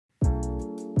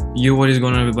Yo, what is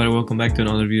going on, everybody? Welcome back to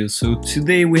another video. So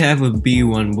today we have a big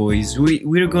one, boys.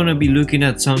 We're gonna be looking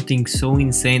at something so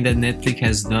insane that Netflix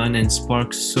has done and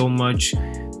sparked so much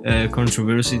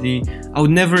controversy. I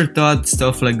would never thought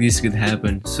stuff like this could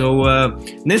happen. So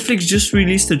Netflix just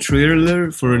released a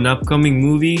trailer for an upcoming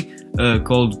movie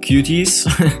called Cuties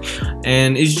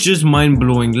and it's just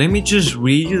mind-blowing. Let me just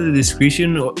read you the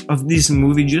description of this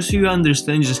movie just so you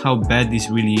understand just how bad this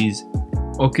really is.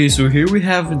 Okay, so here we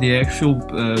have the actual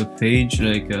page,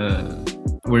 like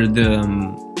where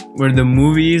the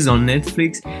movie is on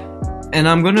Netflix, and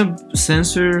I'm gonna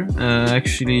censor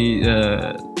actually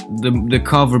the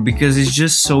cover because it's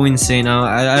just so insane.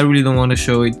 I really don't want to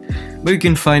show it, but you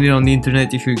can find it on the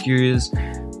internet if you're curious.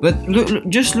 But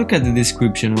just look at the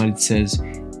description, what it says.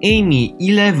 Amy,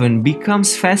 11,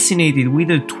 becomes fascinated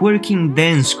with a twerking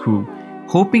dance crew.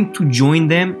 Hoping to join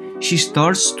them, she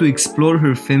starts to explore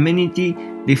her femininity,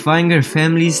 defying her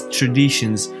family's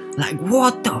traditions. Like,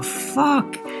 what the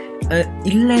fuck?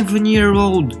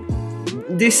 11-year-old.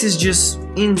 This is just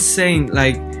insane.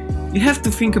 Like, you have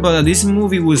to think about that. This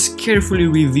movie was carefully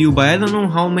reviewed by I don't know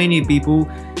how many people.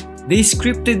 They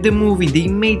scripted the movie, they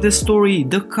made the story,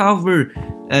 the cover,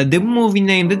 the movie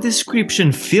name, the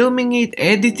description, filming it,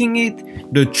 editing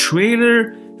it, the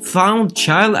trailer, found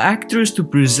child actors to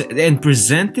present and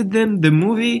presented them the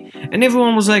movie, and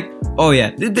everyone was like, oh yeah,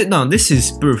 no, this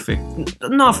is perfect,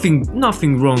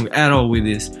 nothing wrong at all with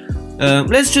this.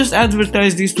 Let's just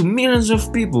advertise this to millions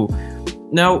of people.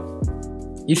 Now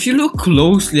if you look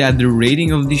closely at the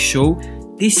rating of this show,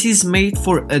 this is made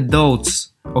for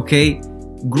adults, okay,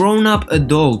 grown-up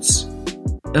adults.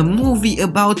 A movie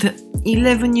about an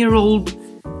 11-year-old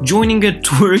joining a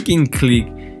twerking clique.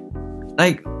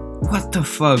 Like, what the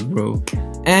fuck, bro?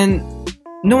 And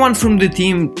no one from the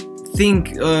team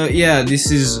think yeah,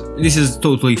 this is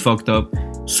totally fucked up.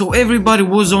 So everybody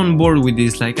was on board with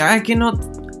this. Like, I cannot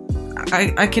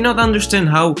understand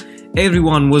how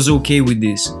everyone was okay with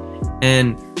this.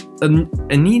 And an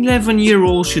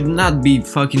 11-year-old should not be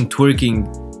fucking twerking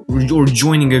or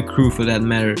joining a crew for that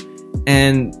matter.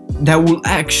 And that will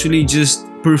actually just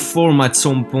perform at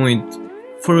some point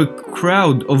for a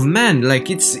crowd of men. Like,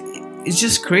 it's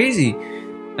just crazy.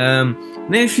 Now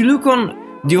if you look on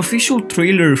the official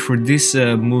trailer for this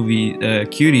movie,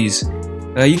 Cuties,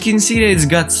 you can see that it's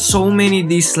got so many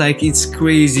dislikes. It's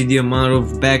crazy the amount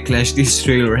of backlash this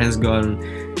trailer has gotten.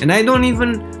 And I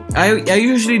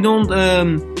usually don't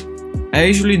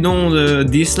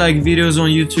dislike videos on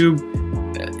YouTube,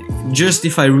 just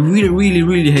if I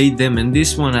really hate them, and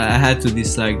this one I had to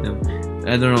dislike them.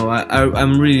 I don't know,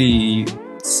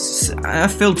 I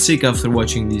felt sick after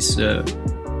watching this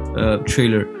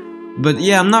trailer. But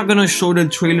yeah, I'm not gonna show the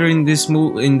trailer in this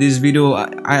video.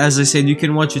 As I said, you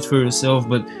can watch it for yourself,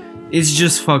 but it's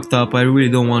just fucked up. I really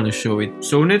don't want to show it.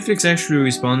 So Netflix actually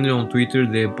responded on Twitter.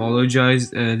 They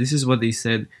apologized. This is what they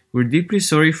said: "We're deeply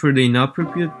sorry for the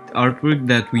inappropriate artwork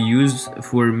that we used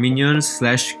for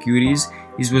Minions/Cuties.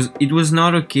 It was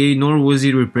not okay, nor was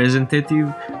it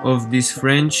representative of this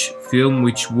French film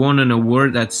which won an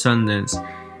award at Sundance.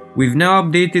 We've now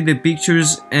updated the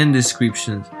pictures and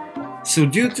descriptions." So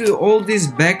due to all this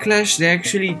backlash, they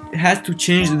actually had to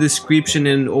change the description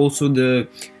and also the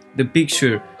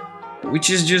picture, which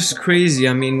is just crazy.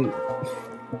 I mean,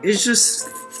 it's just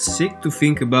sick to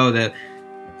think about that.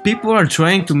 People are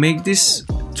trying to make this,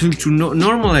 to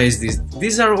normalize this.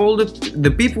 These are all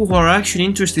the people who are actually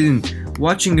interested in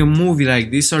watching a movie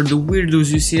like this are the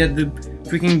weirdos you see at the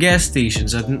freaking gas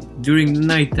stations during the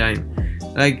night time.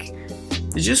 Like,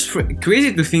 it's just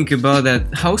crazy to think about that,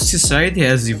 how society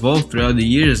has evolved throughout the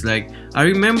years. Like, I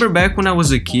remember back when I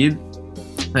was a kid,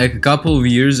 like a couple of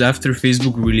years after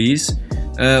Facebook release,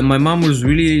 my mom was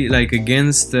really like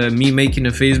against me making a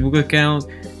Facebook account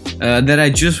that I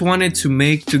just wanted to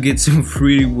make to get some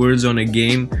free rewards on a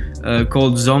game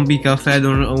called Zombie Cafe. I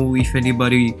don't know if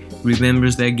anybody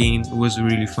remembers that game. It was a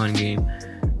really fun game.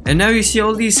 And now you see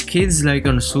all these kids like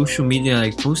on social media,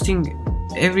 like posting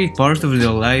every part of their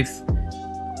life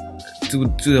to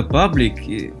the public.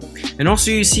 And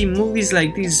also you see movies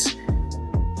like this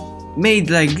made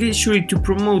like literally to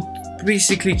promote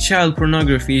basically child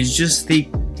pornography. It's just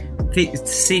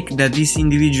sick that these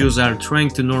individuals are trying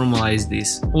to normalize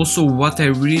this. Also, what I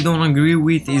really don't agree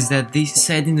with is that they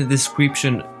said in the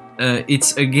description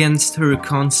it's against her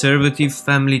conservative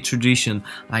family tradition.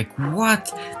 Like,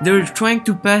 what? They're trying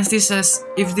to pass this as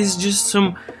if this is just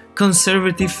some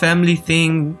conservative family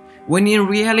thing, when in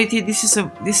reality this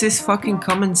is fucking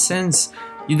common sense.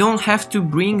 You don't have to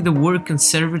bring the word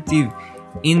conservative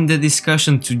in the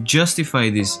discussion to justify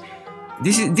this.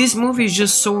 This movie is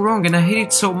just so wrong, and I hate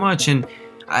it so much. And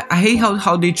I hate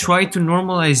how they try to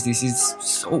normalize this.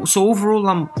 It's so overall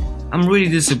I'm really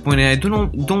disappointed. I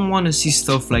don't want to see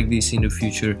stuff like this in the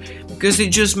future, because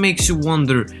it just makes you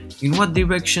wonder in what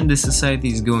direction the society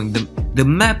is going. The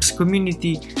maps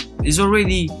community is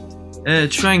already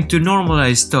trying to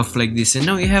normalize stuff like this, and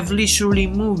now you have literally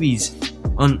movies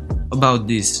about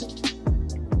this.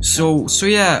 So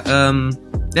yeah,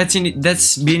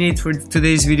 that's been it for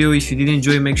today's video. If you did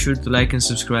enjoy, make sure to like and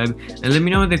subscribe, and let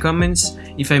me know in the comments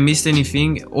if I missed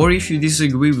anything, or if you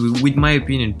disagree with my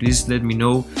opinion. Please let me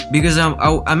know, because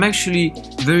I'm actually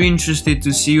very interested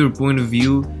to see your point of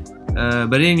view.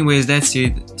 But anyways, that's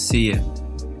it. See ya.